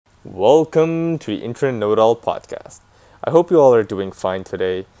Welcome to the Internet Know It All podcast. I hope you all are doing fine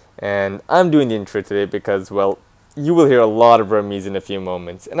today, and I'm doing the intro today because, well, you will hear a lot of Ramiz in a few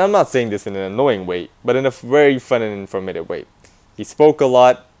moments, and I'm not saying this in an annoying way, but in a very fun and informative way. He spoke a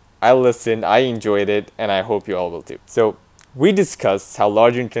lot, I listened, I enjoyed it, and I hope you all will too. So, we discussed how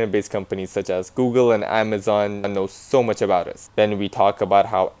large internet based companies such as Google and Amazon know so much about us. Then we talk about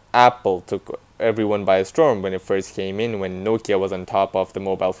how Apple took everyone by a storm when it first came in, when Nokia was on top of the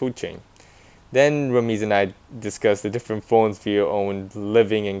mobile food chain. Then Ramiz and I discussed the different phones we owned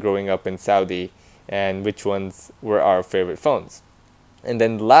living and growing up in Saudi and which ones were our favorite phones. And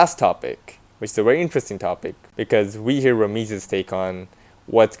then the last topic, which is a very interesting topic, because we hear Ramiz's take on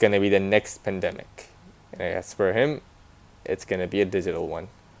what's going to be the next pandemic. And as for him, it's going to be a digital one.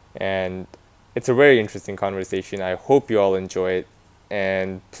 And it's a very interesting conversation. I hope you all enjoy it.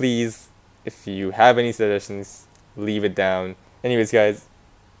 And please, if you have any suggestions, leave it down. Anyways, guys,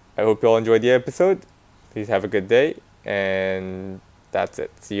 I hope you all enjoyed the episode. Please have a good day. And that's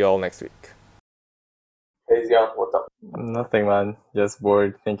it. See you all next week. Hey Zion, what's up? Nothing, man. Just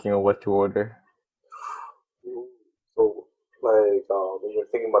bored thinking of what to order. So, when you're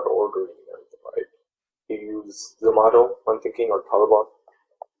thinking about ordering and everything, right? You use Zomato, I'm thinking, or Talabat.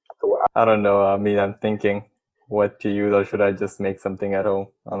 So, I don't know. I mean, I'm thinking what to use, or should I just make something at home?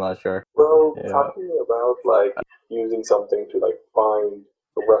 I'm not sure. Yeah. talking about using something to find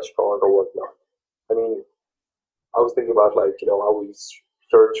a restaurant or whatnot. I mean, I was thinking about how we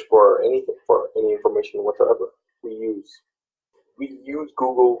search for anything, for any information whatsoever. We use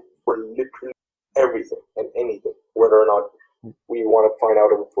Google for literally everything and anything, whether or not we want to find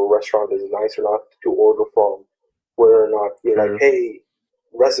out if a restaurant is nice or not to order from, whether or not you're True. like, hey,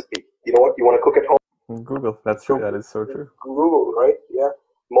 recipe, you know what, you want to cook at home? Google. That's true. That is so true. Google, right? Yeah.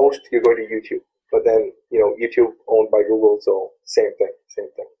 Most you go to YouTube, but then YouTube owned by Google, so same thing, same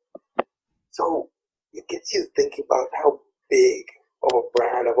thing. So it gets you thinking about how big of a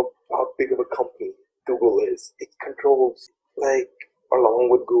brand, how big of a company Google is. It controls along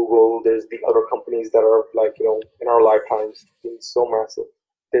with Google, there's the other companies that are in our lifetimes being so massive.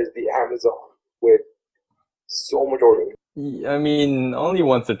 There's the Amazon with so much ordering. I mean, only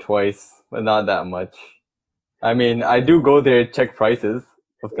once or twice, but not that much. I mean, I do go there, check prices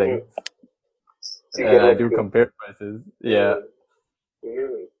of things, So you and get I do compare prices. Yeah,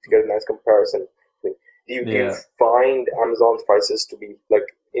 to get a nice comparison. Do you yeah. find Amazon's prices to be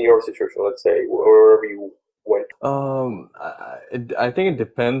in your situation? Let's say wherever you went. I think it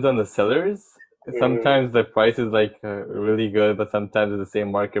depends on the sellers. Sometimes the price is really good, but sometimes it's the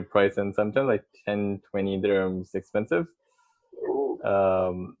same market price, and sometimes like 10, 20 dirhams expensive. Ooh.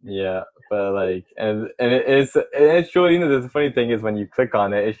 Yeah, but it shows, the funny thing is when you click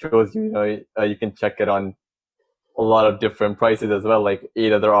on it, it shows you can check it on a lot of different prices as well, like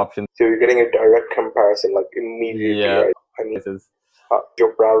 8 other options. So you're getting a direct comparison immediately, Yeah, right? I mean, prices.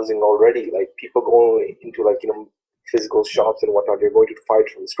 you're browsing already. People going into physical shops and whatnot. You're going to fight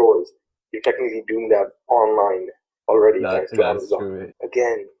from stores. You're technically doing that online already thanks to That's Amazon. true.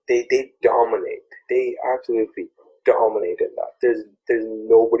 Again, they dominate. They absolutely dominate in that. There's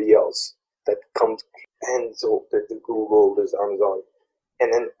nobody else that comes. And so there's Google, there's Amazon,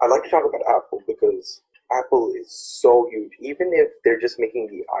 and then I like to talk about Apple because Apple is so huge. Even if they're just making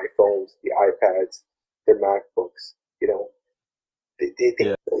the iPhones, the iPads, their MacBooks, they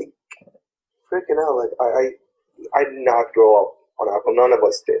Yeah. freaking hell. I did not grow up on Apple. None of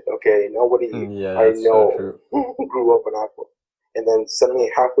us did. Okay, nobody Yeah, I that's so know true. grew up on Apple. And then suddenly,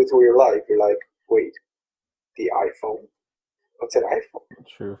 halfway through your life, you're like, wait, the iPhone. What's an iPhone?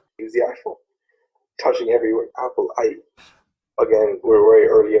 True. Use the iPhone. Touching everywhere. Apple. Again, we're very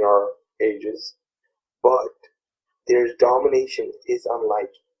early in our ages, but their domination is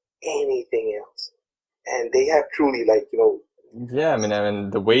unlike anything else, and they have truly Yeah, I mean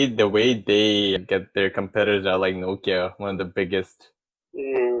the way they get their competitors are like Nokia, one of the biggest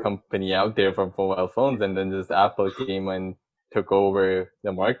company out there for mobile phones, and then just Apple came and took over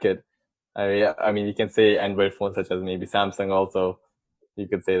the market. I mean you can say Android phones such as maybe Samsung also. You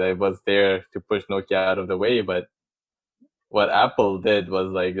could say that it was there to push Nokia out of the way, but what Apple did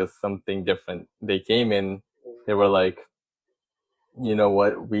was like just something different. They came in, they were like, you know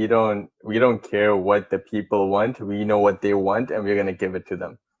what, we don't care what the people want. We know what they want, and we're gonna give it to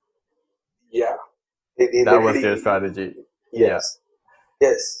them. yeah, they That was their literally, strategy. Yeah, yes,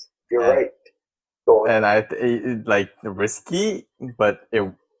 yes, you're and right. Go on. and like risky, but it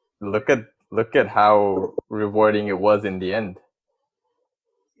look at how rewarding it was in the end.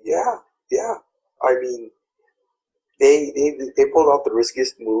 Yeah, yeah. I mean, they pulled off the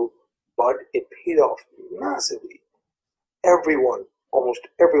riskiest move, but it paid off massively. Everyone almost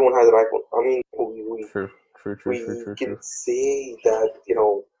everyone has an iPhone. I mean, True. True. True. True. we True. can True. say that,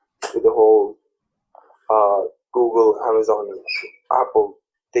 with the whole Google, Amazon, and Apple,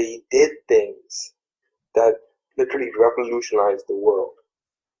 they did things that literally revolutionized the world.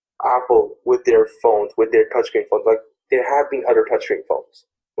 Apple with their phones, with their touchscreen phones, like there have been other touchscreen phones.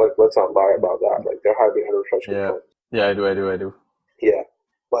 Like let's not lie about that. Like there have been other touchscreen Yeah. phones. Yeah. I do. I do. I do. Yeah,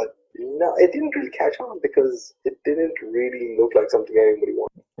 but no, it didn't really catch on because it didn't really look like something anybody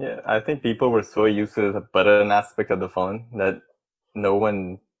wanted. Yeah. I think people were so used to the button aspect of the phone that no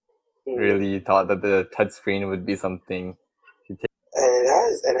one Mm. really thought that the touch screen would be something to take.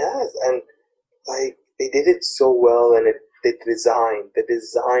 And like they did it so well, and the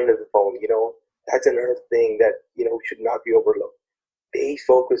design of the phone, that's another thing that should not be overlooked. They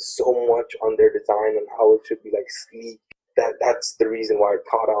focus so much on their design and how it should be like sleek. That's the reason why it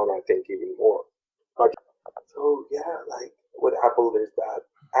caught on, I think, even more. So yeah, like with Apple, there's that.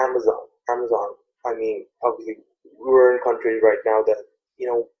 Amazon. I mean, obviously, we're in countries right now that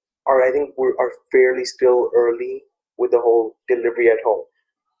are I think are fairly still early with the whole delivery at home.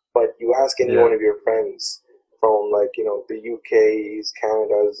 But you ask any Yeah. one of your friends from like the UK's,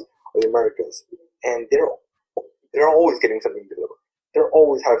 Canada's, or the Americas, and they're always getting something delivered. They're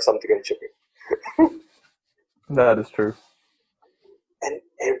always have something in shipping, That is true. and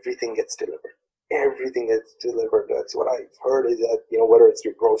everything gets delivered. Everything gets delivered. That's what I've heard is that whether it's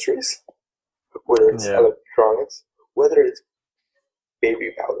your groceries, whether it's Yeah. electronics, whether it's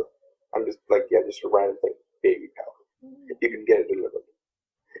baby powder. I'm just like just a random thing, baby powder. You can get it delivered.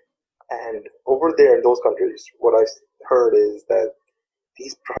 And over there in those countries, what I heard is that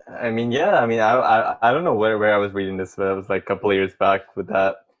these I mean, yeah. I mean, I don't know where I was reading this, but it was like a couple of years back with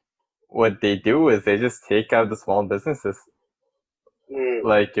that. What they do is they just take out the small businesses.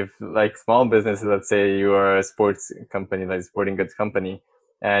 Like if like small businesses, let's say you are a sports company, like sporting goods company,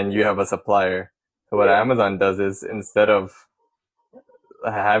 and you have a supplier. So what Amazon does is instead of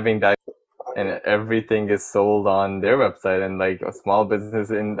having that and everything is sold on their website and like a small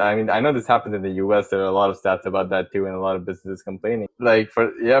business, and I mean I know this happens in the US. There are a lot of stats about that too, and a lot of businesses complaining. Like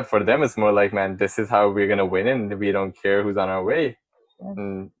for them it's more like, man, this is how we're gonna win, and we don't care who's on our way.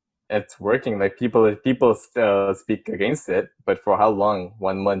 And it's working. Like people speak against it, but for how long?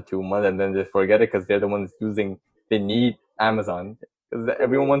 1 month, 2 months, and then they forget it because they're the ones using. They need Amazon because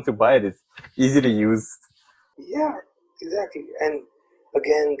everyone wants to buy it. It's easy to use. Yeah, exactly. And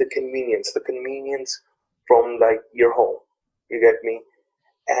again, the convenience from like your home. You get me?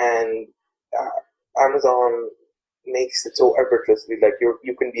 And Amazon makes it so effortlessly. Like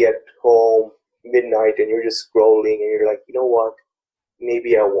you can be at home midnight and you're just scrolling and you're like, you know what?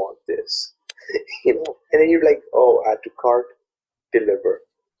 Maybe I want this. And then you're like, oh, add to cart, deliver.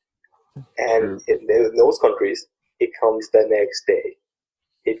 And True. in those countries, it comes the next day.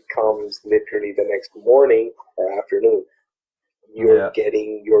 It comes literally the next morning or afternoon. You're Yeah.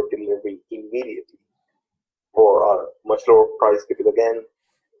 getting your delivery immediately for a much lower price because again,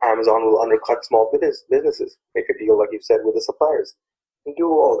 Amazon will undercut small businesses, make a deal like you said with the suppliers, and do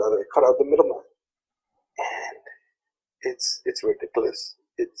all that. They cut out the middleman, and it's ridiculous.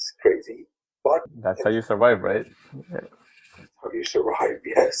 It's crazy, but That's how you survive, right? how you survive?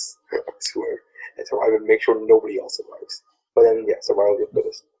 Yes, I swear, and survive and make sure nobody else survives. But then, yeah, survival of the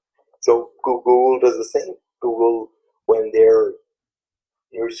fittest. So Google does the same. Google, when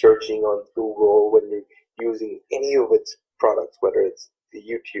you're searching on Google, when you're using any of its products, whether it's the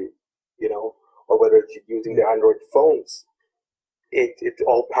YouTube, or whether it's using the Android phones, it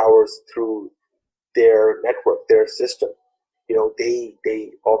all powers through their network, their system.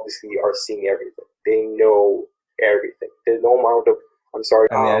 They obviously are seeing everything. They know everything. There's no amount of I'm sorry.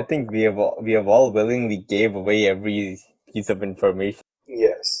 I mean, I think we have all willingly gave away every piece of information,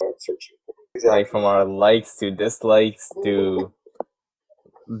 Yes, I'm searching. like Exactly. from our likes to dislikes to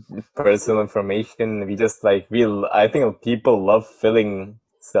personal information. We just like I think people love filling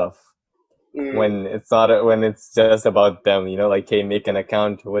stuff Mm, when it's just about them. Like, hey, make an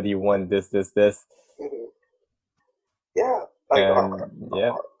account. What do you want? This, mhm. Yeah, like and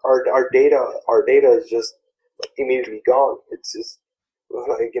yeah, our data is just immediately gone. It's just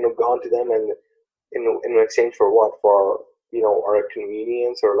like gone to them, and in exchange for what? For our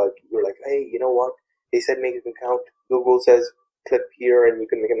convenience, or like you're like, hey, you know what? They said make an account. Google says click here, and you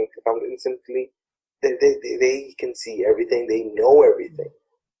can make an account instantly. They can see everything. They know everything,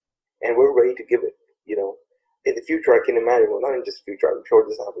 and we're ready to give it. In the future, I can imagine. Well, not in just future. I'm sure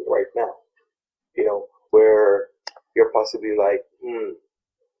this happens right now. Where you're possibly like,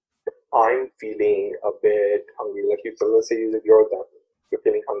 I'm feeling a bit hungry. Like you, so let's say you your example, you're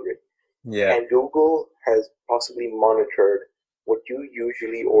feeling hungry, yeah, and Google has possibly monitored what you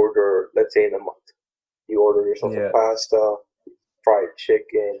usually order, let's say in a month. You order yourself some Yeah. pasta, fried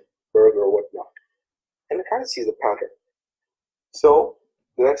chicken, burger, whatnot, and it kind of sees the pattern. So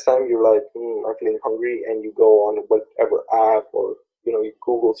the next time you're like, I'm feeling hungry, and you go on whatever app or you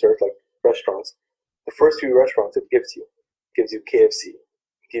Google search like restaurants. The first few restaurants it gives you KFC,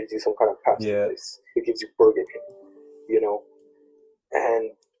 it gives you some kind of pasta Yeah. place, it gives you Burger King,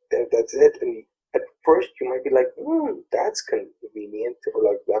 and that's it. And at first you might be like, that's convenient, or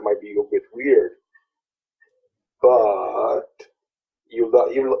like that might be a bit weird, but you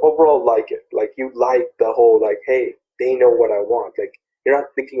overall like it. Like you like the whole like, hey, they know what I want. Like you're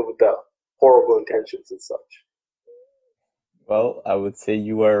not thinking of the horrible intentions and such. Well, I would say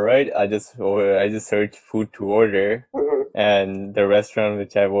you are right. I just searched food to order, and the restaurant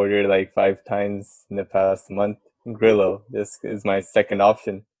which I've ordered like 5 times in the past month, Grillo. This is my second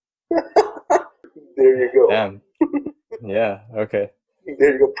option. There you go. Damn. Yeah. Okay.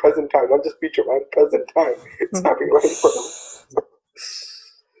 There you go. Present time, not just future, man. Present time. It's happening right in front of us.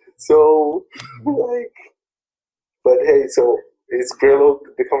 So, like, but hey, so is Grillo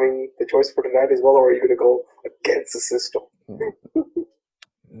becoming the choice for tonight as well, or are you gonna go against the system?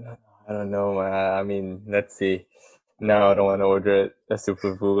 I don't know, man. I mean, let's see. No, I don't want to order it. That's to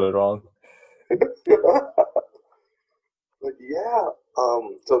prove Google wrong. But yeah,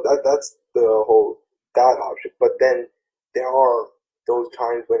 so that's the whole that option. But then there are those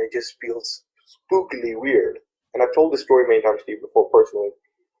times when it just feels spookily weird. And I've told this story many times to you before personally.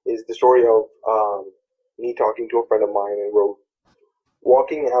 Is the story of me talking to a friend of mine, and we're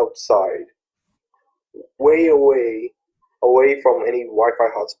walking outside, way away from any Wi-Fi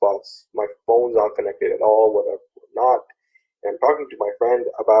hotspots. My phone's not connected at all, whatever, not. And I'm talking to my friend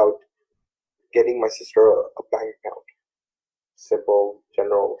about getting my sister a bank account. Simple,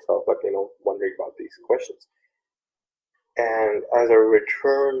 general stuff, like, wondering about these questions. And as I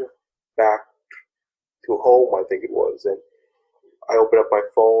return back to home, I think it was, and I open up my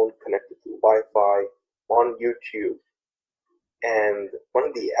phone, connected to Wi-Fi, on YouTube, and one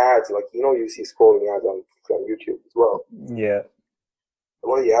of the ads, like, you see scrolling ads on YouTube as well. Yeah.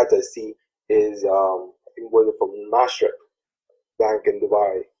 One of the ads I see is, I think, was it from Mashreq Bank in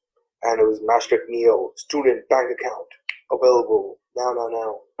Dubai, and it was Mashreq Neo student bank account available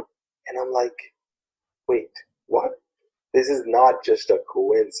now. And I'm like, wait, what? This is not just a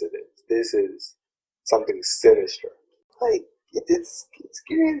coincidence. This is something sinister. Like, it's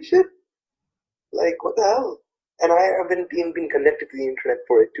scary as shit. Like, what the hell? And I haven't even been connected to the internet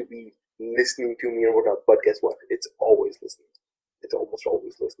for it to be listening to me or whatnot. But guess what? It's always listening. It's almost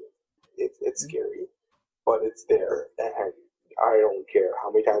always listening. It's scary, but it's there, and I don't care how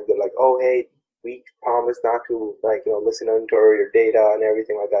many times they're like, oh, hey, we promise not to, like, listen to your data and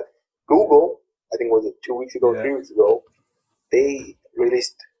everything like that. Google, I think, was it 2 weeks ago, Yeah. 3 weeks ago, they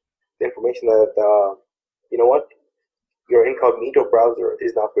released the information that, you know what, your incognito browser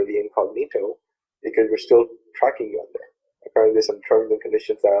is not really incognito because we're still tracking you on there. Apparently, there's some terms and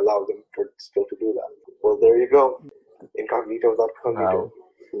conditions that allow them still to do that. Well, there you go. Incognito is not cognito.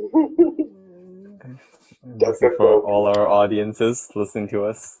 This is for all our audiences listening to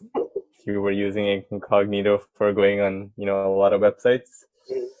us. If you were using incognito for going on, a lot of websites,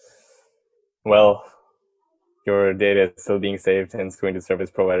 well, your data is still being saved and it's going to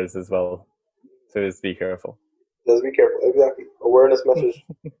service providers as well. So just be careful. Just be careful. Exactly. Awareness message,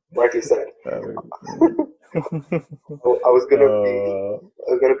 rightly said. I was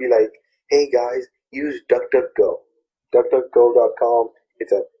gonna be like, hey guys, use DuckDuckGo. DuckDuckGo.com.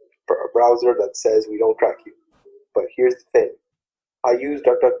 It's a browser that says we don't track you. But here's the thing. I use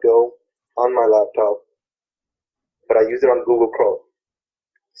DuckDuckGo on my laptop, but I use it on Google Chrome.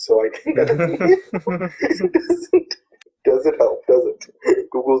 So I think that doesn't help, does it?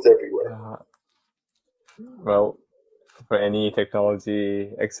 Google's everywhere. Well, for any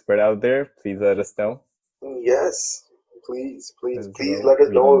technology expert out there, please let us know. Yes, please Well, let us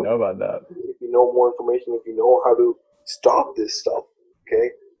we know. didn't know about that. If you know more information, if you know how to stop this stuff,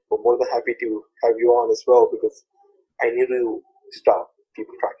 okay? We're more than happy to have you on as well, because I need to stop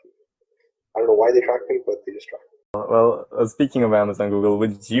people tracking me. I don't know why they track me, but they just track me. Well, speaking of Amazon Google,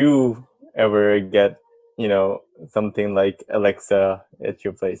 would you ever get, something like Alexa at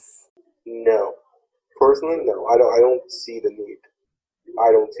your place? No. Personally, no. I don't see the need.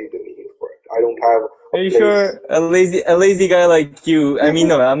 I don't see the need for it. I don't have a Are you place. sure a lazy guy like you? I mean,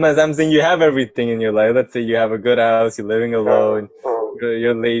 no, I'm saying you have everything in your life. Let's say you have a good house, you're living alone,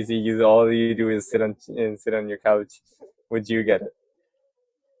 you're lazy. All you do is sit on your couch. Would you get it?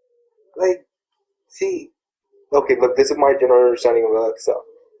 Like, see, okay, look, this is my general understanding of Alexa.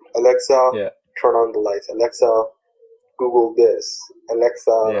 Alexa, Yeah. turn on the lights. Alexa, Google this,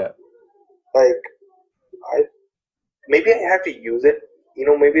 Alexa. Yeah. Like, I maybe I have to use it.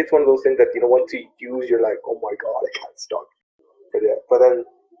 Maybe it's one of those things that once you use, you're like, oh my god, I can't stop. But then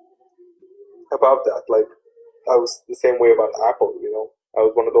about that, like, I was the same way about Apple. I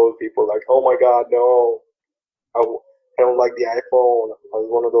was one of those people like, oh my god, no, I don't like the iPhone. I was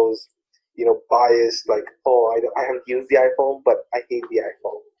one of those, biased, like, oh, I haven't used the iPhone, but I hate the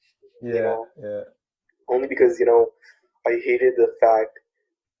iPhone. Yeah. Yeah. Only because I hated the fact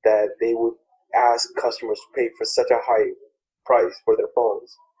that they would ask customers to pay for such a high price for their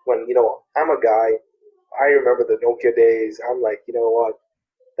phones. When I'm a guy, I remember the Nokia days. I'm like, you know what,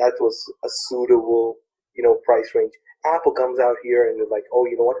 that was a suitable price range. Apple comes out here and they're like, oh,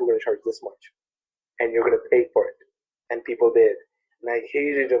 you know what, we're going to charge this much, and you're going to pay for it, and people did, and I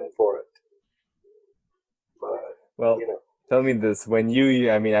hated them for it. But Well, tell me this: when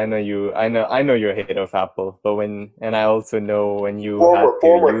I mean, I know you're a hater of Apple, but and I also know when you had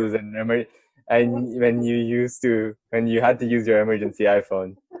to use when you had to use your emergency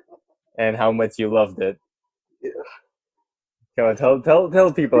iPhone, and how much you loved it. Yeah. Come on,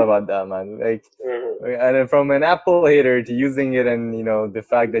 tell people about that, man. Like, and then from an Apple hater to using it, and the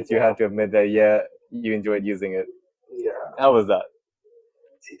fact that you had to admit that you enjoyed using it. Yeah. How was that?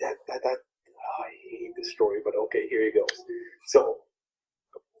 See that I hate this story, but okay, here you go. So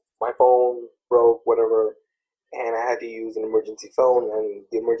my phone broke, whatever, and I had to use an emergency phone, and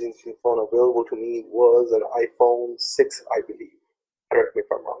the emergency phone available to me was an iPhone 6, I believe. Correct me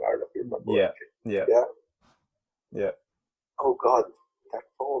if I'm wrong. I don't know if you remember. Yeah. Yeah. Yeah. Oh God, that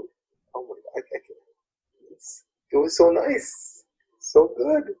phone. Oh my God, it was so nice, so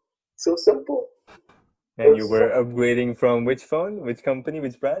good, so simple. And you were upgrading from which phone? Which company?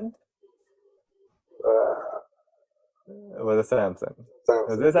 Which brand? It was a Samsung.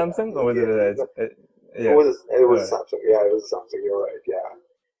 Was it Samsung or was it a? Yeah. It was a Samsung. Yeah, it was a Samsung. You're right. Yeah.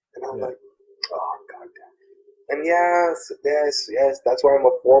 And I'm like, oh God damn. And yes, that's why I'm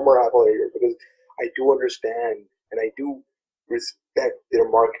a former Apple hater, because I do understand and I do respect their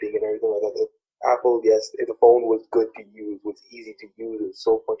marketing and everything like that. Apple, yes, the phone was good to use, was easy to use, it was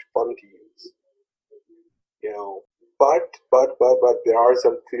so much fun to use. But there are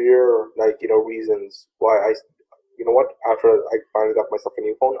some clear, reasons why after I finally got myself a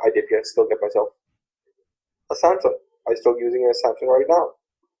new phone, I did still get myself a Samsung. I'm still using a Samsung right now.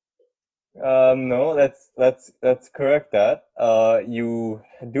 No, that's correct. That you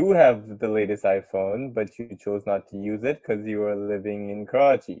do have the latest iPhone, but you chose not to use it because you were living in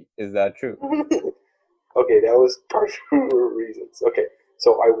Karachi. Is that true? Okay, that was partial reasons. Okay,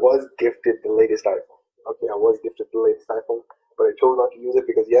 so I was gifted the latest iPhone. Okay, I was gifted the latest iPhone, but I chose not to use it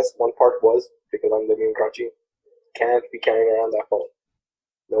because yes, one part was because I'm living in Karachi. Can't be carrying around that phone,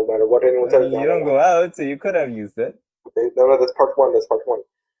 no matter what anyone says. You don't go out, so you could have used it. Okay, no, that's part one.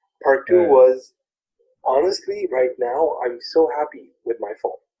 Part two was, honestly, right now, I'm so happy with my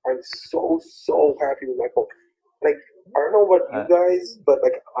phone. I'm so happy with my phone. Like, I don't know about you guys, but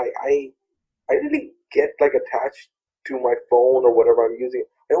like, I really get like attached to my phone or whatever I'm using.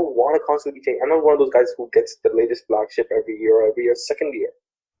 I don't want to constantly be changing. I'm not one of those guys who gets the latest flagship every year, second year.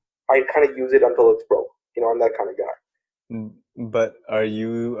 I kind of use it until it's broke. I'm that kind of guy. But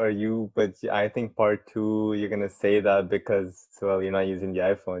but I think part two, you're going to say that because, well, you're not using the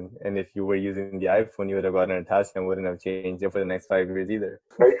iPhone. And if you were using the iPhone, you would have gotten attached and wouldn't have changed it for the next 5 years either.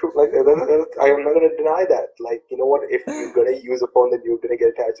 Very true. Like, I'm not going to deny that. Like, you know what? If you're going to use a phone, then you're going to get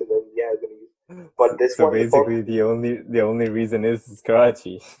attached and then, yeah, it's going to use. But this so one... So basically, the only reason is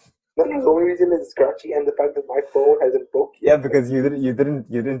Karachi. No, the only reason is Karachi and the fact that my phone hasn't broke yet. Yeah, because you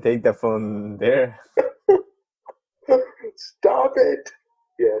didn't take the phone there. Stop it!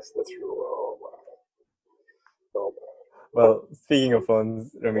 Yes, that's true. Oh my. Well, speaking of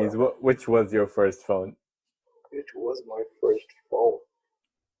phones, Ramiz, which was your first phone? Which was my first phone?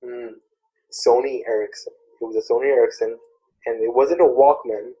 Sony Ericsson. It was a Sony Ericsson, and it wasn't a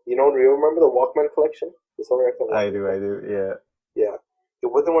Walkman. Do you remember the Walkman collection? The Sony Ericsson Walkman. I do. Yeah. Yeah.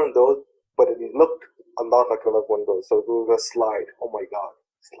 It wasn't one of those, but it looked a lot like one of those. So it was a slide. Oh my God,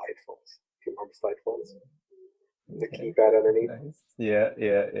 slide phones. Do you remember slide phones? The keypad underneath. Nice. Yeah.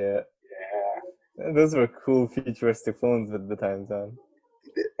 Those were cool futuristic phones at the time, Tom.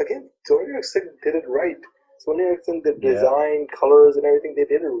 Again, Sony Ericsson did it right. Sony Ericsson, the design, colors, and everything, they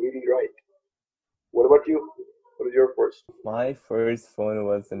did it really right. What about you? What was your first? My first phone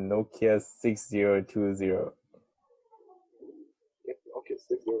was a Nokia 6020. Okay,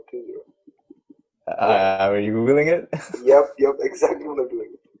 6020. Are you Googling it? Yep, exactly what I'm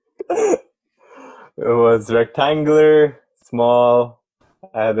doing. It was rectangular, small,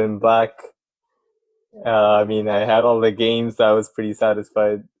 I had in black. I mean, I had all the games. So I was pretty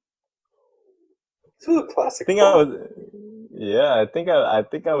satisfied. This was a I classic think I phone. was, yeah, I think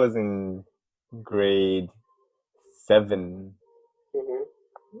I was in grade 7 Hmm.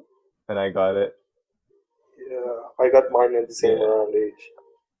 when I got it. Yeah, I got mine at the same Yeah. around age.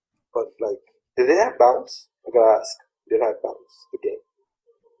 But like, did they have bounce? I gotta ask. Did it have bounce? The game.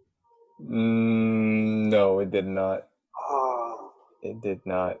 No, it did not. Ah, It did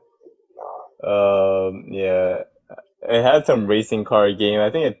not. nah. Yeah, it had some racing car game. I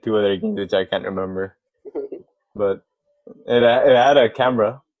think it had two other games which I can't remember. But it had a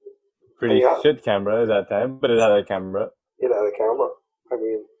camera, And pretty yeah, shit camera at that time, but it had a camera. it had a camera. I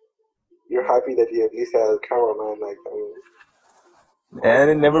mean, you're happy that you at least had a camera, man. Like, I mean, And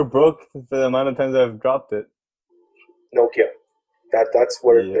it oh, never broke for the amount of times I've dropped it. Nokia. That's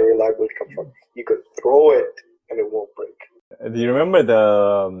where the Yeah. reliability comes from. You can throw it and it won't break. Do you remember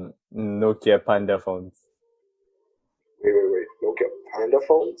the Nokia Panda phones? Wait. Nokia Panda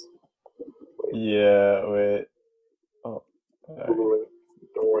phones? Wait, Yeah, wait. Oh, alright. Googling.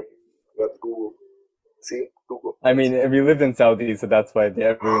 Don't worry. That's Google. See? Google. I mean, we lived in Saudi, so that's why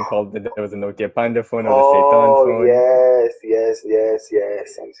everyone called it. There was a Nokia Panda phone or the Seitan Oh, phone.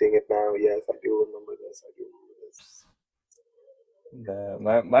 yes. I'm seeing it now. Yes, I do remember this. I do remember this.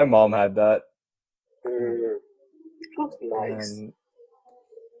 My mom had that, Mm, it looks nice. and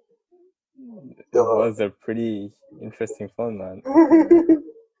it Duh. was a pretty interesting phone, man.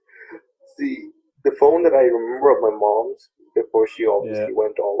 See, the phone that I remember of my mom's before she Yeah. obviously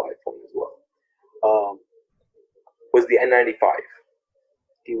went all iPhone as well, um, was the N95.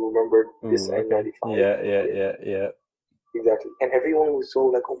 Do you remember this Ooh, okay. N95? Yeah, Yeah. exactly. And everyone was so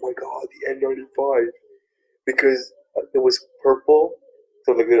like, "Oh my god, the N95," because it was purple,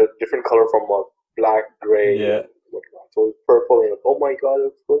 so like a different color from black, gray, Yeah. and whatnot. So it was purple, and oh my god,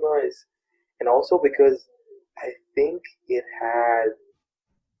 it was so nice. And also because I think it had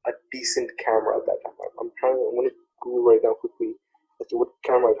a decent camera at that time. I'm going to Google right now quickly as to what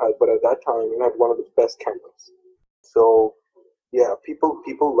camera it had, but at that time it had one of the best cameras. So yeah, people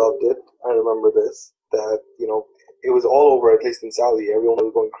loved it. I remember this that it was all over, at least in Saudi. Everyone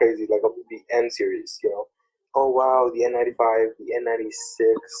was going crazy like of the N series. Oh wow, the N95, the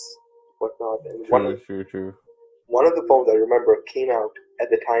N96, whatnot. And True. one of the phones I remember came out at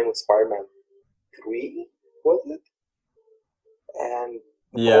the time of Spider-Man 3, was it? And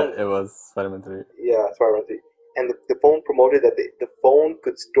the Yeah, phone, it was Spider-Man 3. yeah, Spider-Man 3. And the phone promoted that the phone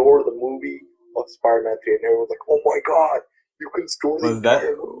could store the movie of Spider-Man 3, and everyone was like, "Oh my god, you can store the Was that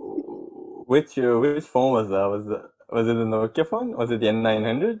entire movie!" which phone was that? Was it the Nokia phone? Was it the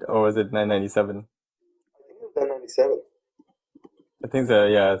N900 or was it 997? I think it was the 97. I think so.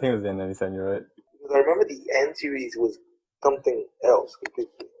 Yeah, I think it was the N97. You're right. Because I remember the N series was something else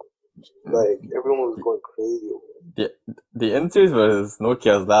completely. Like everyone was going crazy over it. The the N series was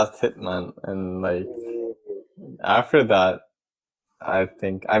Nokia's last hit, man, and like Mhm. after that, I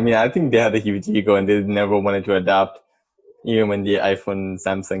think they had a huge ego and they never wanted to adapt. Even when the iPhone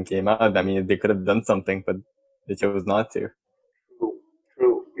Samsung came out, I mean, they could have done something, but they chose not to. True,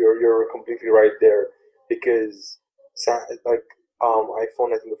 true. You're completely right there because like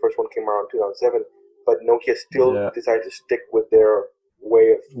iPhone, I think the first one came around 2007, but Nokia still Yeah, decided to stick with their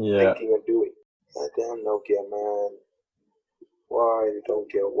way of yeah. thinking and doing. God damn Nokia, man. Why you don't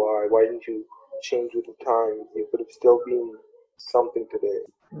get why? Why didn't you change with the times? You could have still been something today.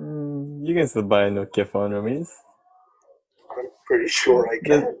 You can still buy a Nokia phone, Ramesh. I'm pretty sure I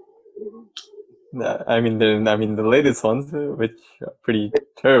The, can. I mean, the latest ones, which are pretty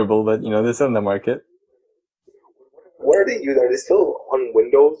terrible, but they're still in the market. What are they using? Are they still on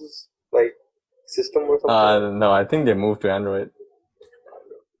Windows like system or something? No, I think they moved to Android.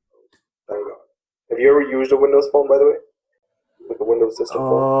 I don't know. Have you ever used a Windows phone, by the way? Like a Windows system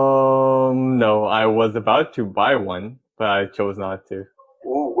phone? No, I was about to buy one, but I chose not to.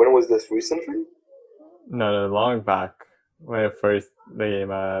 Ooh, when was this? Recently? No, long back when it first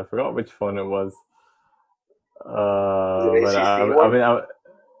came. I forgot which phone it was. Was it an But HTC I one? mean,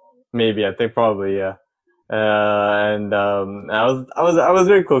 maybe I think probably yeah. And I was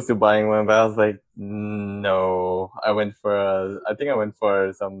very close to buying one, but I was like, no. I think I went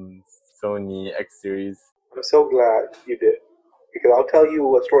for some Sony X series. I'm so glad you did. Because I'll tell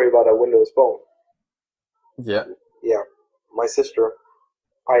you a story about a Windows phone. Yeah. Yeah, my sister,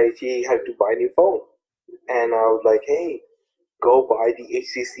 she had to buy a new phone. And I was like, hey, go buy the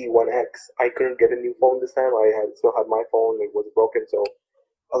HTC One X. I couldn't get a new phone this time. I had still had my phone. It was broken. So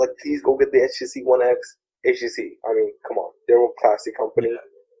I was like, please go get the HTC One X. HTC, I mean, come on. They're a classic company.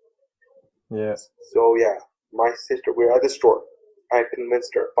 Yeah. Yeah. So yeah, my sister, we were at the store. I had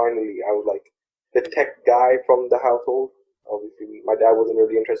convinced her. Finally, I was like, the tech guy from the household. Obviously, my dad wasn't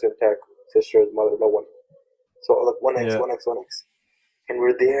really interested in tech. Sisters, mother, no one. So like one X, Yeah. one X, one X, and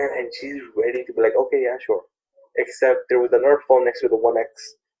we're there, and she's ready to be like, okay, yeah, sure. Except there was another phone next to the one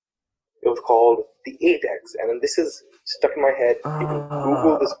X. It was called the 8X, and then this is stuck in my head. You can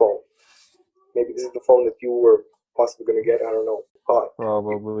Google this phone. Maybe this is the phone that you were possibly gonna get. I don't know, but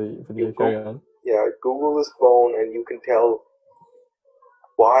Probably. But you you carry on. yeah, Google this phone, and you can tell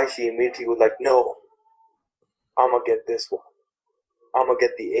why she immediately was like, no, I'm gonna get this one. I'm gonna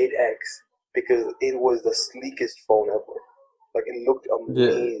get the 8X because it was the sleekest phone ever. Like it looked Yeah.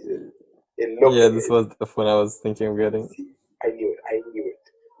 amazing. It looked Yeah, this amazing. was the phone I was thinking of getting. See, I knew it. I knew it.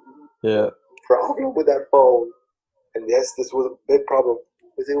 Yeah. Problem with that phone, and yes, this was a big problem,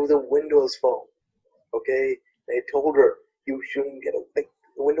 was it was a Windows phone. Okay, and I told her you shouldn't get a like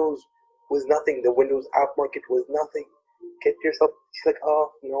the Windows was nothing. The Windows app market was nothing. Get yourself. She's like,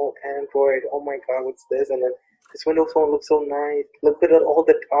 oh no, Android. Oh my God, what's this? And then this Windows phone looks so nice. Look at all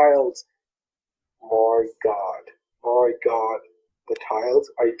the tiles. My God, my God, the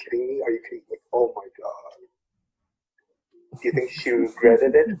tiles. Are you kidding me? Are you kidding me? Oh my God. Do you think she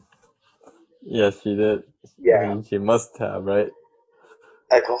regretted it? Yes, she did. I Yeah, mean, she must have, right?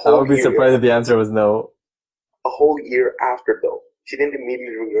 like a I whole would be year. surprised if the answer was no. A whole year after though. She didn't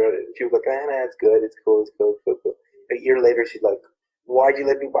immediately regret it. She was like, ah, nah, it's good, it's cool, it's cool, it's cool, it's cool. A year later, she's like, why'd you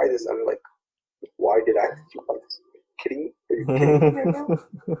let me buy this? I'm like, why did I let you buy this? Are you kidding me? Are you kidding me right now?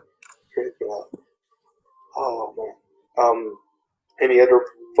 Freaking out. Oh man. Any other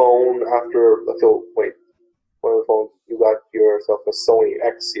phone after? So wait, one of the phones you got yourself a Sony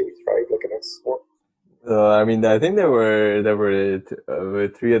X series, right? Like an X one. I mean, I think there were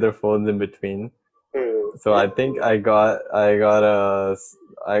three other phones in between. So I think I got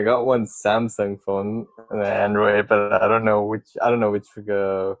one Samsung phone and an Android, but I don't know which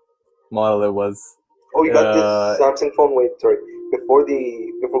model it was. Oh, you got this Uh, Samsung phone. Wait, sorry. Before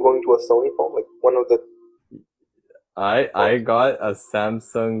going to a Sony phone, like one of the. I got a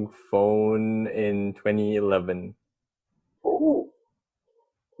Samsung phone in 2011. Oh.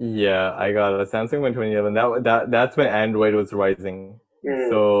 Yeah, I got a Samsung in 2011. That's when Android was rising.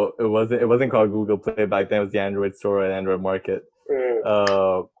 So it wasn't called Google Play back then. It was the Android store and Android Market.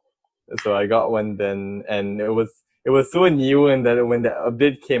 So I got one then, and it was so new, and that when the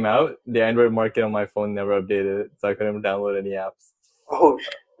update came out, the Android Market on my phone never updated, so I couldn't download any apps. Oh,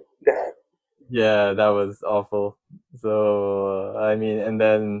 damn. Yeah, that was awful. So I mean,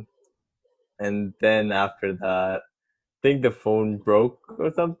 and then after that, I think the phone broke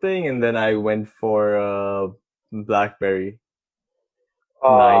or something, and then I went for BlackBerry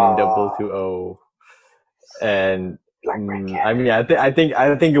Ah, 9220, and BlackBerry I cat. mean, I think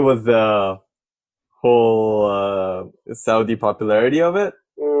it was the whole Saudi popularity of it,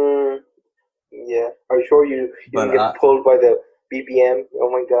 Yeah. Are you sure you but didn't get pulled by the BBM? Oh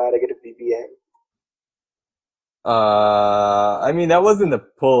my God, I get a BBM. I mean that wasn't the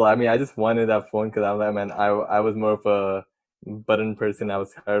pull. I mean, I just wanted that phone because I'm like, man, I was more of a button person. I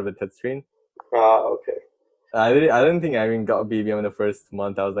was tired of the touchscreen. Ah, okay. I didn't think I even got BBM in the first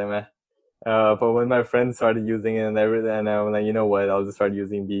month. I was like, man. But when my friends started using it and everything, and I'm like, you know what? I'll just start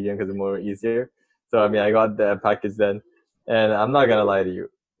using BBM because it's more easier. So I mean, I got the package then, and I'm not gonna lie to you,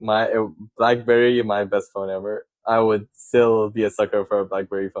 BlackBerry, my best phone ever. I would still be a sucker for a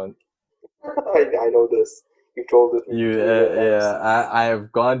BlackBerry phone. I know this. You've told this me too many times. Yeah,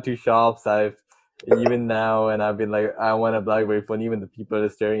 I've gone to shops. I've even now, and I've been like, I want a BlackBerry phone. Even the people are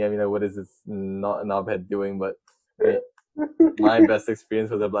staring at me like, what is this knobhead doing? But I mean, my best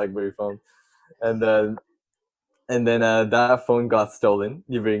experience was a BlackBerry phone, and then that phone got stolen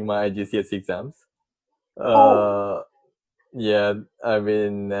during my GCSE exams. Oh. Yeah, I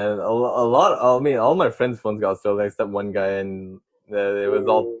mean, and a lot. I mean, all my friends' phones got stolen except one guy, and it was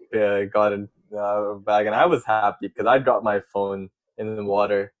all got in bag, and I was happy because I dropped my phone in the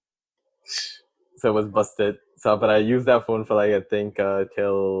water, so it was busted. So, but I used that phone for like I think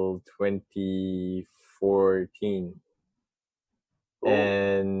till 2014,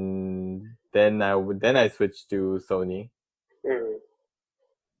 and then I switched to Sony.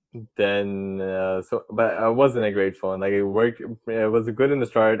 Then but it wasn't a great phone. Like it worked, it was good in the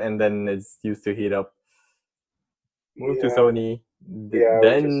start, and then it used to heat up. Moved to Yeah. Sony. Yeah,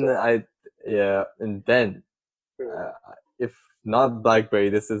 which is Then and then uh, if not BlackBerry,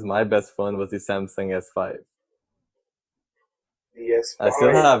 this is my best phone was the Samsung S5. the I still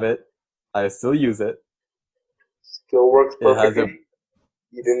S5 have it. I still use it. still works It has perfectly.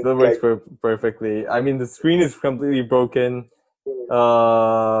 You didn't still works perfectly. I mean, the screen is completely broken.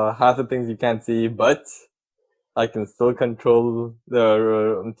 Half the things you can't see, but I can still control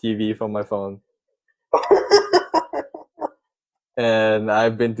the TV from my phone. And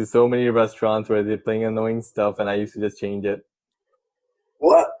I've been to so many restaurants where they're playing annoying stuff, and I used to just change it.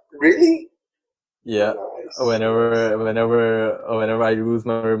 What? Really? Yeah. Nice. Whenever I lose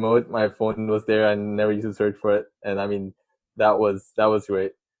my remote, my phone was there. I never used to search for it, and I mean, that was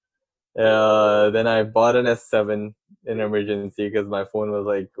great. Then I bought an S7 in emergency because my phone was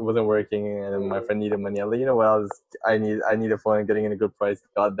like wasn't working, and my friend needed money. I was like, you know what? I need a phone. I'm getting in a good price.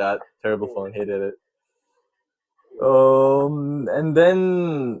 Got that terrible phone. Hated it. And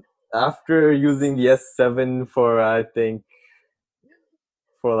then after using the S7 for I think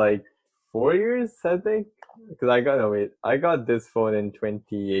for like 4 years, I think, because I got this phone in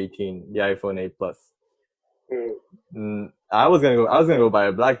 2018, the iPhone 8 Plus. I was gonna go buy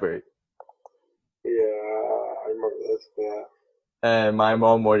a BlackBerry. Yeah, I remember this. Yeah. And my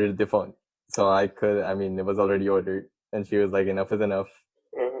mom ordered the phone, so I mean, it was already ordered, and she was like, "Enough is enough.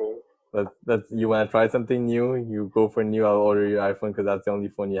 Let's you want to try something new? You go for new. I'll order your iPhone because that's the only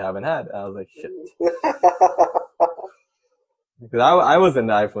phone you haven't had." I was like, "Shit," because I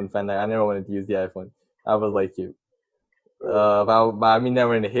wasn't an iPhone fan. Like, I never wanted to use the iPhone. I was like you. But I mean,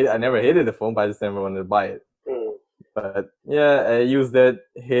 I never hated the phone, but I just never wanted to buy it. But yeah, I used it,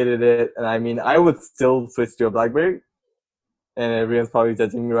 hated it, and I mean, I would still switch to a BlackBerry. And everyone's probably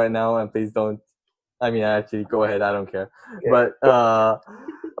judging me right now, and please don't. I mean, actually, go ahead. I don't care. Yeah. But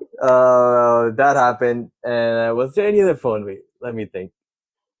that happened. And was there any other phone? Wait, let me think.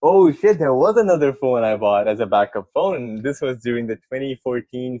 Oh shit, there was another phone I bought as a backup phone. This was during the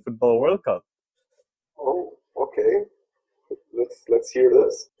 2014 Football World Cup. Oh, okay. Let's hear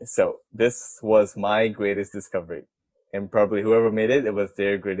this. So this was my greatest discovery, and probably whoever made it, it was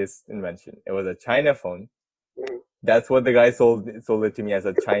their greatest invention. It was a China phone. That's what the guy sold it to me as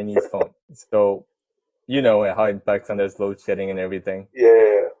a Chinese phone. So you know how it impacts on there's load shedding and everything.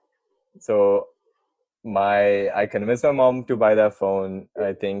 Yeah. So I convinced my mom to buy that phone,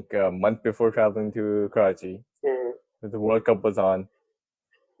 I think a month before traveling to Karachi. The World Cup was on.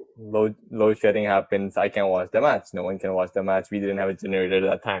 Load shedding happens. I can't watch the match. No one can watch the match. We didn't have a generator at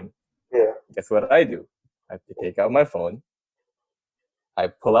that time. Yeah. Guess what I do? I have to take out my phone. I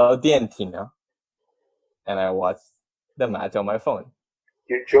pull out the antenna, and I watch the match on my phone.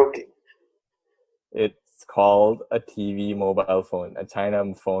 You're joking. It's called a TV mobile phone, a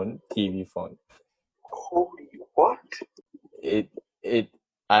China phone, TV phone. Holy what?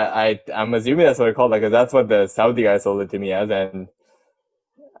 I'm assuming that's what it's called, because that's what the Saudi guy sold it to me as, and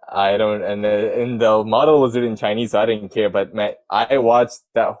the model was written in Chinese, so I didn't care. But man, I watched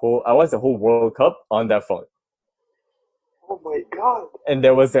the whole World Cup on that phone. Oh my god! And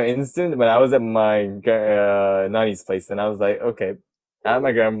there was an instant when I was at my nanny's place, and I was like, okay, at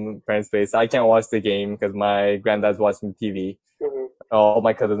my grandparents' place, I can't watch the game because my granddad's watching TV. All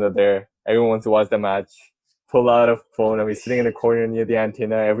my cousins are there. Everyone wants to watch the match. Pull out a phone, and we're sitting in the corner near the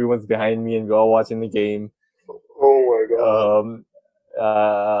antenna. Everyone's behind me, and we're all watching the game. Oh my god!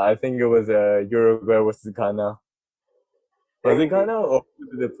 I think it was Uruguay versus Ghana. Was it Ghana, or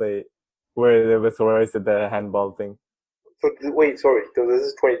who did they play? Where there was Suarez at the handball thing. So wait, sorry. So this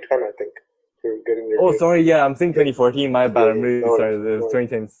is 2010, I think. You're getting your Oh, sorry. Yeah, I'm saying 2014. My bad. I'm really sorry. It was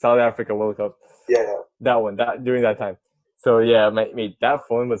 2010 South Africa World Cup. Yeah. That one. During that time. So yeah, mate, that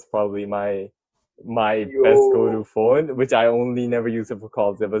phone was probably my best go-to phone, which I only never used it for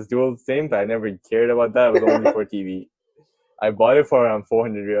calls. It was dual SIM, but I never cared about that. It was only for TV. I bought it for around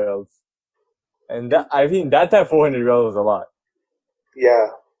 400 reals. And that time 400 reals was a lot.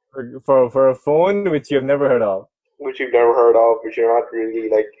 Yeah. For a phone which you've never heard of. Which you've never heard of, which you're not really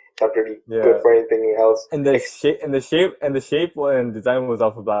good for anything else. And the shape and design was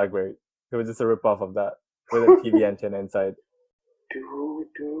off of BlackBerry. It was just a rip off of that with a TV antenna inside.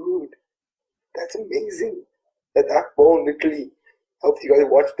 Dude, that's amazing. That phone literally helped you guys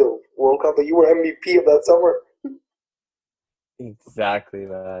watch the World Cup. You were MVP of that summer. Exactly,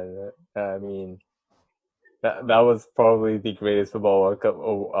 man. I mean, that was probably the greatest football World Cup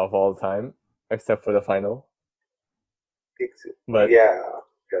of all time, except for the final. But yeah,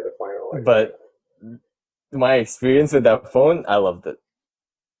 the final. But my experience with that phone, I loved it.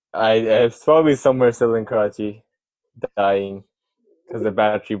 It's probably somewhere still in Karachi, dying because the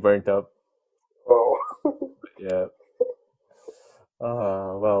battery burnt up. Oh. Yeah.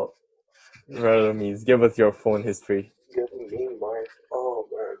 Well, Ramis, give us your phone history. Give me mine. Oh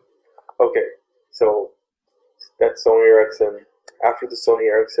man. Okay, so that's Sony Ericsson. After the Sony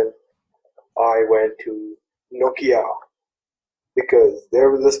Ericsson, I went to Nokia because there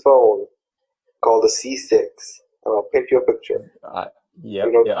was this phone called the C6, and I'll paint you a picture. Yeah,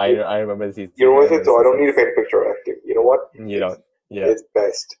 I remember the C6. You know what? So I don't need to paint a picture. Actually, you know what? You don't. Yeah. It's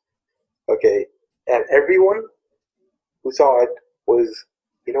best. Okay, and everyone who saw it was,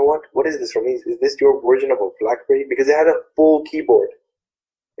 you know what? What is this from me? Is this your version of a BlackBerry? Because it had a full keyboard.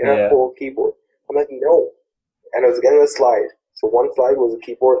 It had a Yeah. full keyboard. I'm like, no. And I was getting a slide. So one slide was a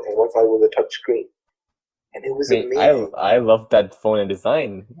keyboard and one slide was a touch screen. And it was Mate, I amazing. I love that phone and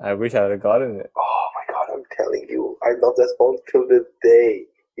design. I wish I would have gotten it. Oh my god, I'm telling you, I love that phone till this day.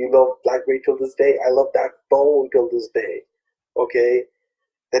 You love BlackBerry till this day. I love that phone till this day. Okay?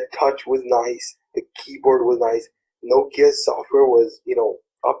 The touch was nice. The keyboard was nice. Nokia's software was,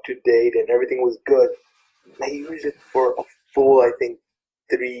 up to date and everything was good. And I used it for a full, I think,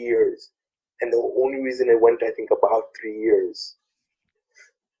 3 years. And the only reason it went, I think, about 3 years.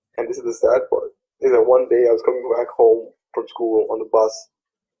 And this is the sad part, is that one day I was coming back home from school on the bus.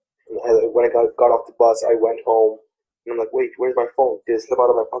 And when I got off the bus, I went home. And I'm like, wait, where's my phone? Did it slip out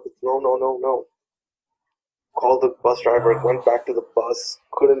of my pocket? No, no, no, no. Called the bus driver, went Oh, back to the bus,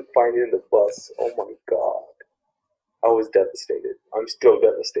 couldn't find it in the bus. Oh my god. I was devastated. I'm still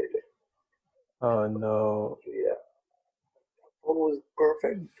devastated. oh no. Yeah. That phone was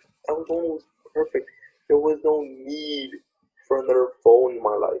perfect. That phone was perfect. There was no need for another phone in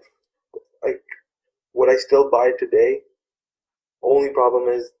my life. Like, would I still buy it today? Only problem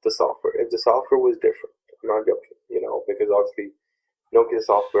is the software. If the software was different, I'm not joking, because obviously Nokia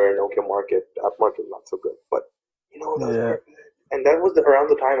software, Nokia market, app market not so good. But that was Yeah. perfect. And that was around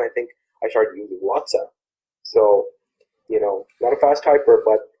the time I think I started using WhatsApp. So, not a fast typer,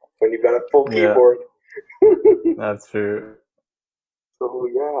 but when you've got a full Yeah, keyboard. that's true. So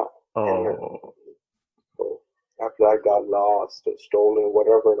yeah. And Oh. so after that got lost or stolen,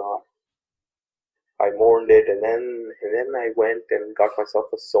 whatever not, I mourned it and then I went and got myself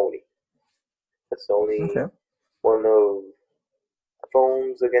a Sony. A Sony, Okay. one of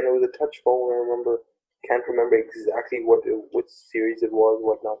phones. Again, it was a touch phone. I remember. Can't remember exactly which series it was,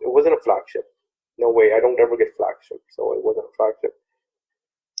 whatnot. It wasn't a flagship. No way. I don't ever get flagship, so it wasn't a flagship.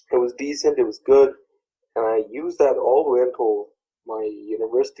 It was decent. It was good, and I used that all the way until my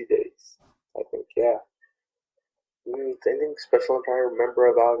university days. I think, yeah. Anything special I'm trying to remember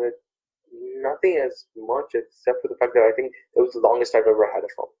about it? Nothing as much except for the fact that I think it was the longest I've ever had a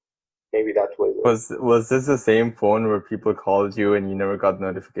phone. Maybe that's what it is. Was this the same phone where people called you and you never got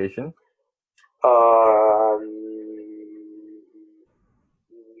notification? Um,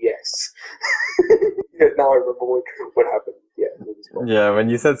 yes. Yeah, now I remember what happened. Yeah, it was fun. Yeah, when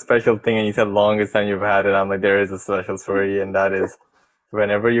you said special thing and you said longest time you've had it, I'm like, there is a special story, and that is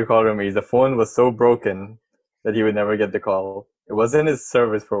whenever you called Ramesh, the phone was so broken that he would never get the call. It wasn't his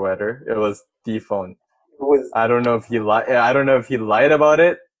service provider, it was the phone. It was I don't know if he lied about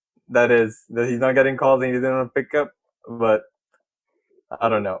it. That is that he's not getting calls and he didn't want to pick up. But I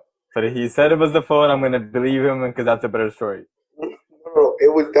don't know. But if he said it was the phone, I'm gonna believe him because that's a better story. no, no,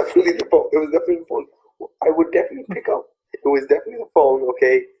 it was definitely the phone. It was definitely the phone. I would definitely pick up. It was definitely the phone,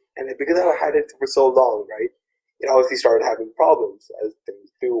 okay? And then because I had it for so long, right? It obviously started having problems as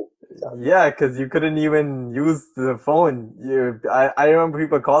things do. Yeah, because you couldn't even use the phone. I remember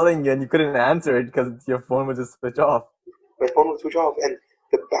people calling you and you couldn't answer it because your phone would just switch off. My phone would switch off, and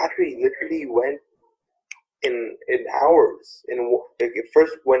the battery literally went in hours. Like it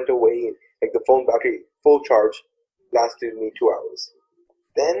first went away, like the phone battery full charge lasted me 2 hours.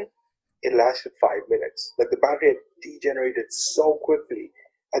 Then it lasted 5 minutes. Like the battery had degenerated so quickly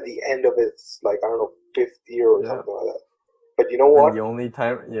at the end of its, like, I don't know, fifth year or Yeah. something like that. But you know And what? the only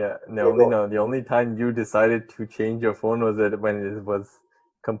time, yeah, Yeah, go. the only time you decided to change your phone was it when it was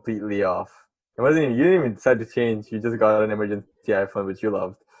completely off. It wasn't even, you didn't even decide to change. You just got an emergency iPhone, which you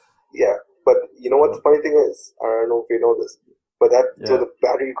loved. Yeah, but you know what the So, funny thing is? I don't know if you know this, but so yeah, the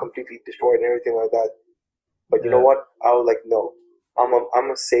battery completely destroyed and everything like that. But you know yeah. what? I was like, no, I'm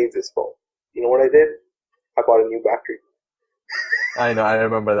gonna save this phone. You know what I did? I bought a new battery. I know. I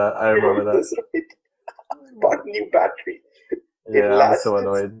remember that. I You remember remember that. this, right? I bought a new battery. It Yeah, I'm so lasted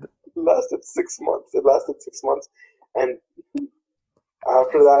annoyed. it lasted 6 months. It lasted 6 months, and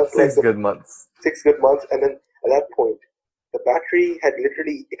after that, like Six the good months. 6 good months, and then at that point, the battery had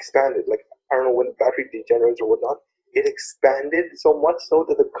literally expanded. Like, I don't know when the battery degenerates or whatnot. It expanded so much so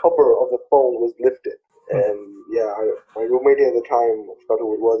that the cover of the phone was lifted. And yeah, my roommate at the time, I forgot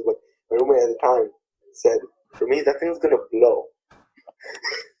who it was, but my roommate at the time said, "For me, that thing's gonna blow."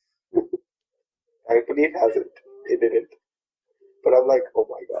 Thankfully, it hasn't. It didn't. But I'm like, oh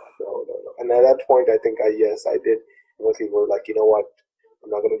my god, no, no, no. And at that point, I think yes, I did. Mostly were like, you know what? I'm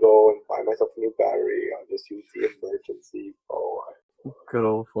not gonna go and buy myself a new battery. I'll just use the emergency phone. Good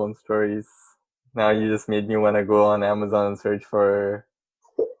old phone stories. Now you just made me want to go on Amazon and search for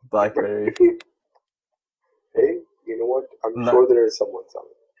BlackBerry. Hey, you know what? I'm Not, sure there is someone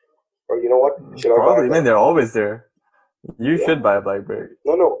somewhere. Or you know what? Should I buy probably, man, the? they're always there. You Yeah. should buy a BlackBerry.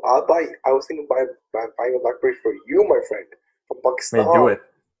 No. I was thinking buying a BlackBerry for you, my friend, from May do Pakistan.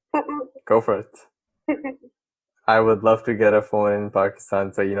 it. Go for it. I would love to get a phone in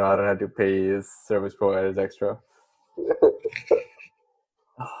Pakistan, so I don't have to pay service providers extra.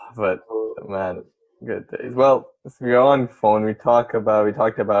 But man, good days. Well, if we're on phone, we talked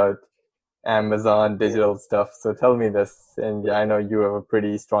about Amazon digital stuff. So tell me this, and I know you have a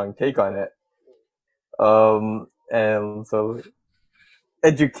pretty strong take on it. And so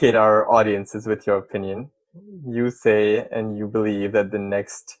educate our audiences with your opinion. You say and you believe that the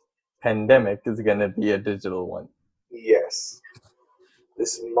next pandemic is gonna be a digital one. Yes,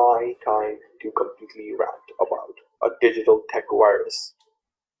 this is my time to completely rant about a digital tech virus.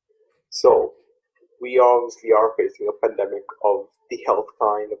 So, we obviously are facing a pandemic of the health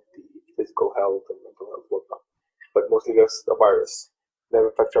kind, of the physical health and mental health, whatnot, but mostly just a virus that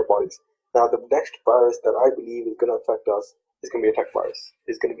affects our bodies. Now, the next virus that I believe is going to affect us is going to be a tech virus.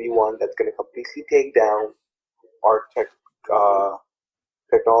 It's going to be one that's going to completely take down our uh,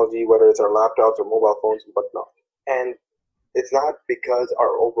 technology, whether it's our laptops or mobile phones and whatnot. And it's not because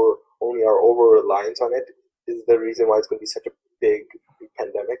only our over reliance on it is the reason why it's going to be such a big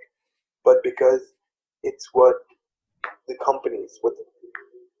pandemic, but because it's what the companies with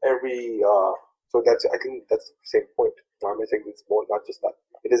every so that's I think that's the same point. Why am I saying it's more not just that?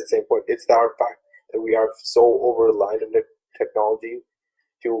 It is the same point. It's our fact that we are so over reliant on the technology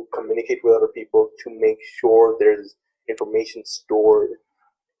to communicate with other people, to make sure there's information stored,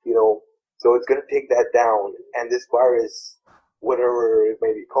 you know. So it's gonna take that down, and this virus, whatever it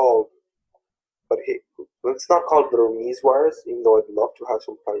may be called, but let's not call it the Hermes virus, even though I'd love to have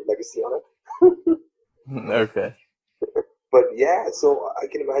some kind of legacy on it. Okay. But yeah, so I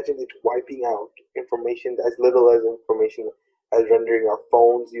can imagine it wiping out information, as little as information as rendering our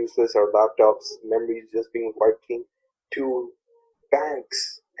phones useless, our laptops, memories just being wiped clean, to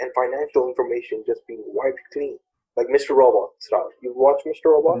banks and financial information just being wiped clean. Like Mr. Robot style. You've watched Mr.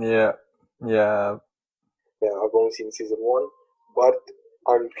 Robot? Yeah. Yeah. Yeah, I've only seen season one, but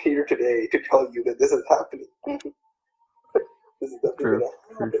I'm here today to tell you that this is happening. This is definitely True. gonna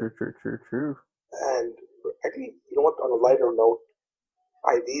True. happen. True. True. True. True. And actually, you know what? On a lighter note,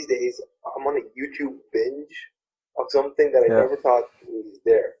 I these days I'm on a YouTube binge of something that I Yeah. never thought was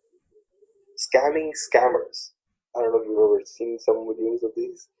there. Scamming scammers. I don't know if you've ever seen some videos of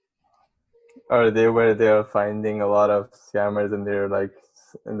these. Are they where they are finding a lot of scammers and they're like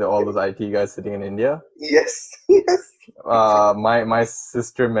all those IT guys sitting in India? Yes, yes. My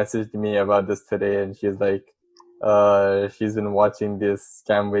sister messaged me about this today, and she's like, she's been watching these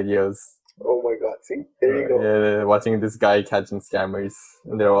scam videos. Oh my God. See, there you go. Yeah, watching this guy catching scammers,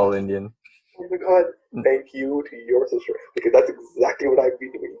 and they're all Indian. Oh my God. Thank you to your sister because that's exactly what I've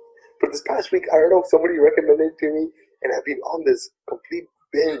been doing. For this past week, I don't know if somebody recommended it to me, and I've been on this complete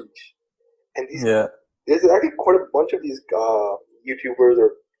binge. And Yeah, there's actually quite a bunch of these YouTubers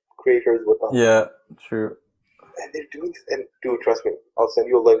or creators, whatnot, yeah, true. and they're doing. And dude, trust me, I'll send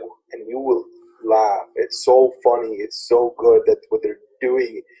you a link, and you will laugh. It's so funny. It's so good that what they're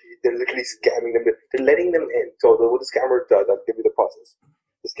doing. They're literally scamming them. They're letting them in. So what the scammer does, I'll give you the process.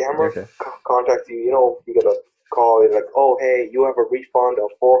 The scammer Okay, contacts you. You know, you get a call. They're like, "Oh, hey, you have a refund of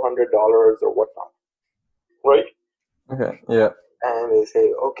 $400 or whatnot," right? okay, yeah, And they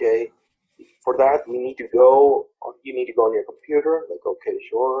say, "Okay, for that we need to go. You need to go on your computer." Like, okay,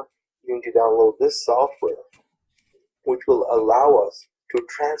 sure. You need to download this software, which will allow us to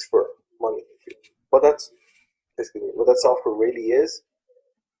transfer money. But that's basically what that software really is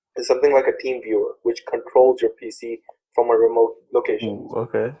something like a team viewer, which controls your PC from a remote location. ooh,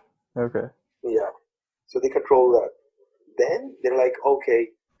 okay, okay, Yeah. So they control that. Then they're like, okay,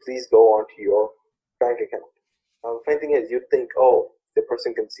 please go onto your bank account. Now the funny thing is, you'd think, oh, the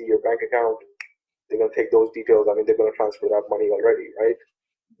person can see your bank account. They're gonna take those details. I mean, they're gonna transfer that money already, right?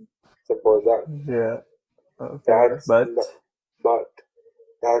 Simple as that. yeah, okay, That's but no, but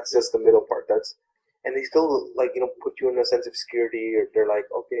that's just the middle part. That's and they still like put you in a sense of security. Or they're like,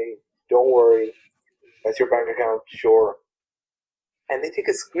 okay, don't worry, that's your bank account, sure. And they take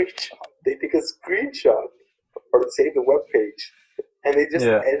a screenshot. They take a screenshot or save the web page, and they just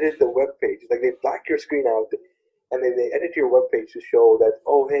yeah, edit the web page. Like they black your screen out, and then they edit your web page to show that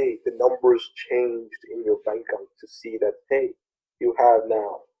oh hey, the numbers changed in your bank account to see that hey, you have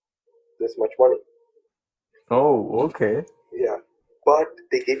now this much money. oh, okay, Yeah, but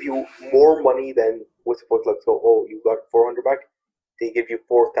they give you more money than what's supposed to like. So oh, you got 400 back. They give you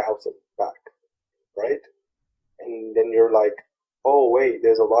 4,000 back, right? And then you're like, oh wait,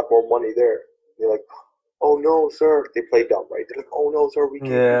 there's a lot more money there. They're like, oh no, sir. They play dumb, right? They're like, oh no, sir, we gave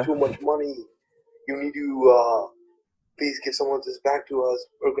you yeah, too much money. You need to please give some of this back to us.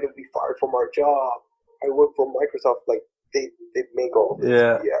 We're going to be fired from our job. I work for Microsoft. Like, they make all this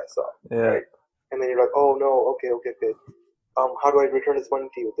BS up, right? And then you're like, oh no, okay. How do I return this money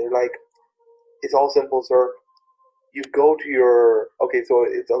to you? They're like, it's all simple, sir. You go to your, okay, so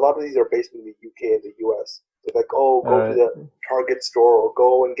it's a lot of these are based in the UK and the US. So like, oh, go to the Target store or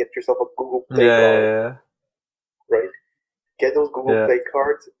go and get yourself a Google Play card, right? Get those Google Play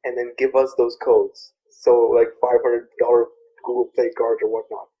cards and then give us those codes. So like $500 Google Play cards or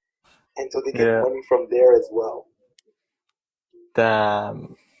whatnot, and so they get money from there as well.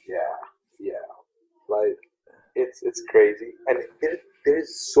 Damn. Yeah. Like, it's crazy, and there's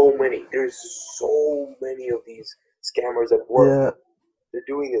so many of these scammers at work. Yeah. They're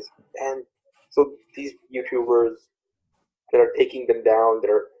doing this, and so these YouTubers that are taking them down,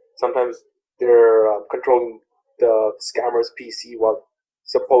 sometimes they're controlling the scammer's PC while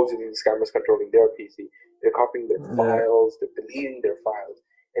supposedly the scammer's controlling their PC. They're copying their files, they're deleting their files,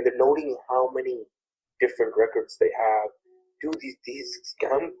 and they're noting how many different records they have. Dude, these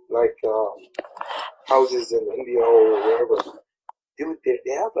scam houses in India or wherever, dude,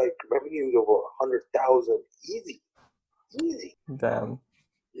 they have like revenues over 100,000 easy. Damn.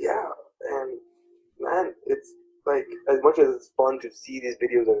 Yeah, and man, it's like, as much as it's fun to see these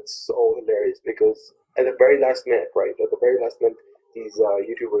videos, and it's so hilarious because at the very last minute, right? At the very last minute, these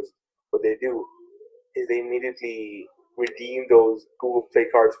YouTubers, what they do is they immediately redeem those Google Play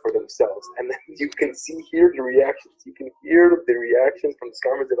cards for themselves, and then you can hear the reactions. You can hear the reactions from the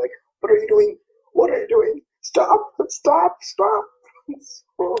scammers. They're like, "What are you doing? What are you doing? Stop! It's so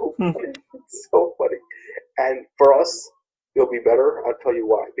funny. It's so funny." And for us, it'll be better. I'll tell you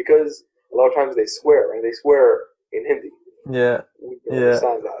why. Because a lot of times they swear, and they swear in Hindi. Yeah. We can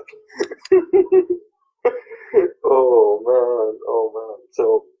understand that. Oh man.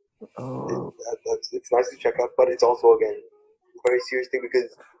 So it's nice to check out, but it's also, again, a very serious thing because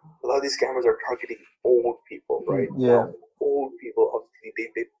a lot of these scammers are targeting old people, right? Yeah. Now, old people, obviously,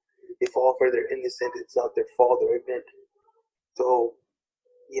 they fall for their innocent. It's not their fault. They're ignorant. So,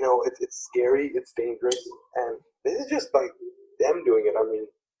 it's scary. It's dangerous, and this is just like them doing it. I mean,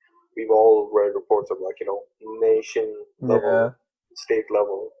 we've all read reports of, like, nation level, state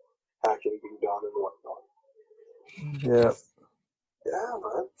level hacking being done and whatnot. Yeah. Yeah,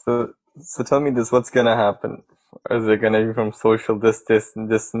 man. So tell me this, what's gonna happen? Is it gonna be from social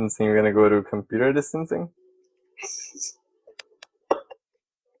distancing, you're gonna go to computer distancing?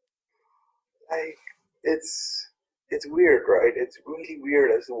 Like, it's weird, right? It's really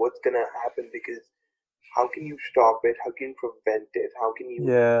weird as to what's gonna happen, because how can you stop it? How can you prevent it? How can you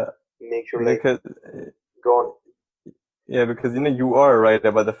make sure, like, go on? Yeah, because you are right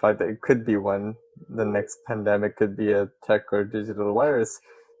about the fact that it could be the next pandemic could be a tech or digital virus,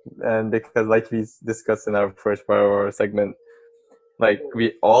 and because, like we discussed in our first part of our segment, like,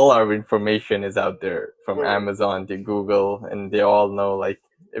 all our information is out there, from Amazon to Google, and they all know, like,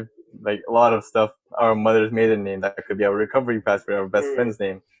 if a lot of stuff, our mother's maiden name, that could be our recovery password, our best friend's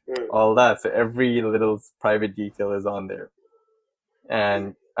name, all that. So every little private detail is on there.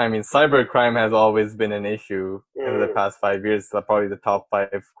 And I mean, cybercrime has always been an issue in the past 5 years. Probably the top 5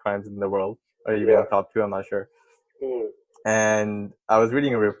 crimes in the world, or even the top 2, I'm not sure. And I was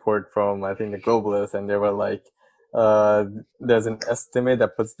reading a report from, I think, the Globalist, and they were like, there's an estimate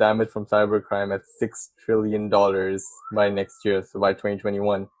that puts damage from cybercrime at $6 trillion by next year, so by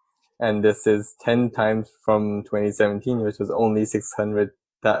 2021. And this is 10 times from 2017, which was only $600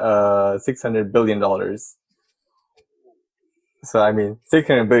 billion. So, I mean,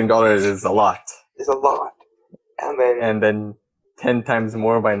 $600 billion is a lot. It's a lot. And then 10 times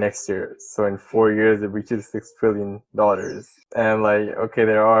more by next year. So in 4 years, it reaches $6 trillion. And, like, okay,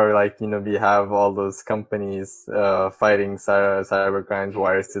 there are, like, we have all those companies fighting cyber crimes,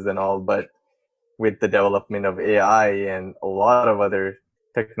 viruses and all, but with the development of AI and a lot of other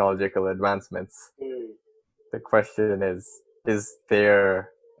technological advancements, the question is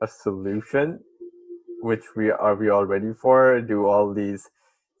there a solution which we all ready for? Do all these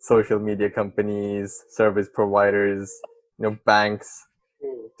social media companies, service providers, banks,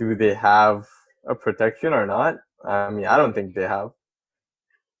 do they have a protection or not? I mean, I don't think they have.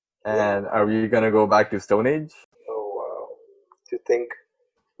 And are we gonna go back to Stone Age? Oh wow! To think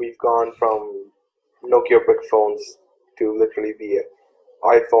we've gone from Nokia brick phones to literally the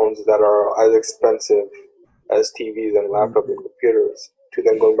iPhones that are as expensive as TVs and laptops and computers, to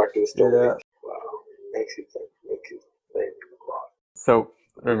then going back to the Stone Age. Wow, makes you think a lot. So,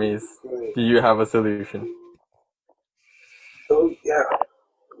 Rameez, do you have a solution? So, yeah,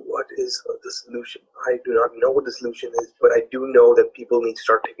 what is the solution? I do not know what the solution is, but I do know that people need to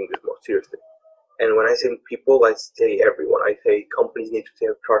start taking this more seriously. And when I say people, I say everyone. I say companies need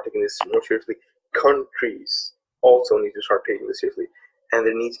to start taking this more seriously. Countries also need to start taking this seriously. And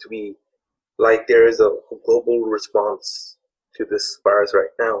there needs to be, like, there is a global response to this virus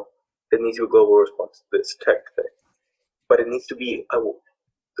right now. There needs to be a global response to this tech thing. But it needs to be a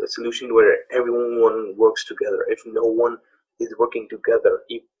solution where everyone works together. If no one is working together,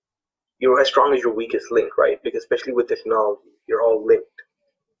 you're as strong as your weakest link, right? Because especially with technology, you're all linked.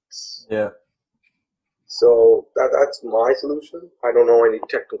 Yeah. So that's my solution. I don't know any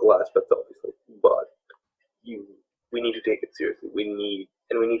technical aspects, obviously, but we need to take it seriously. We need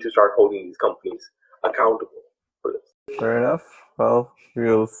to start holding these companies accountable for this. Fair enough. Well,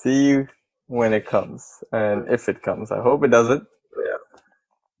 we'll see when it comes, and if it comes. I hope it doesn't. Yeah.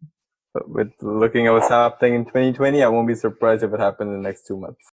 But with looking at what's happening in 2020, I won't be surprised if it happens in the next 2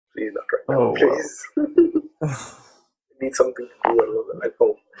 months. Please not right now, please. Well. Need something to do other than my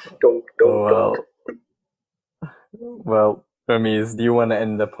phone. Don't. Well, Rameez, do you want to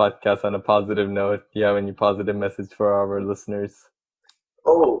end the podcast on a positive note? Do you have any positive message for our listeners?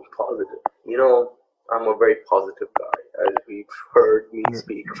 Oh, positive. I'm a very positive guy, as we've heard me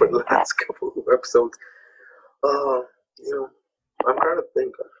speak for the last couple of episodes. I'm trying to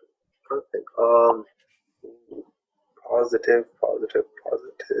think.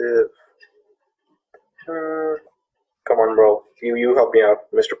 Positive. Come on, bro. You help me out,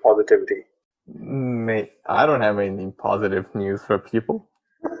 Mr. Positivity. Mate, I don't have any positive news for people.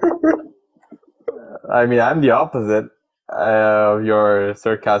 I mean, I'm the opposite of your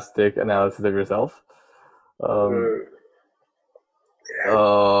sarcastic analysis of yourself. I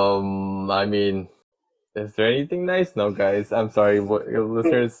mean, is there anything nice? No, guys. I'm sorry,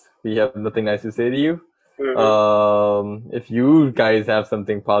 listeners. We have nothing nice to say to you. If you guys have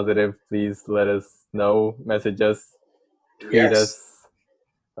something positive, please let us know. Message us, tweet us.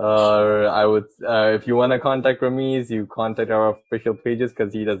 If you want to contact Rameez, you contact our official pages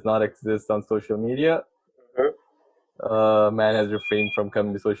because he does not exist on social media. Man has refrained from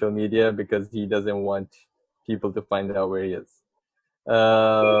coming to social media because he doesn't want people to find out where he is.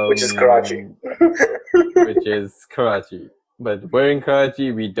 Which is Karachi. Which is Karachi. But where in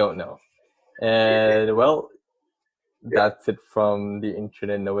Karachi, we don't know. And, well, that's it from the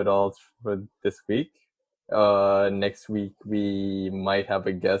Internet Know-It-Alls for this week. Next week, we might have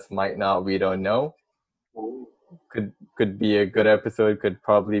a guest, might not, we don't know. Could be a good episode, could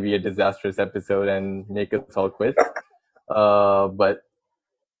probably be a disastrous episode and make us all quit. But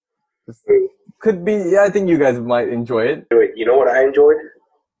could be, I think you guys might enjoy it. You know what I enjoyed?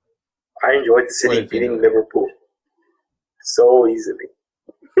 I enjoyed the City beating Liverpool so easily.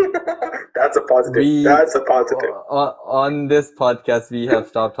 That's a positive. That's a positive. On this podcast, we have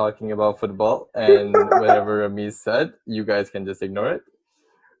stopped talking about football, and whatever Rameez said, you guys can just ignore it.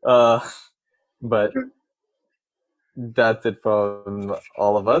 But that's it from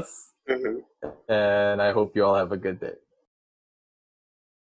all of us. And I hope you all have a good day.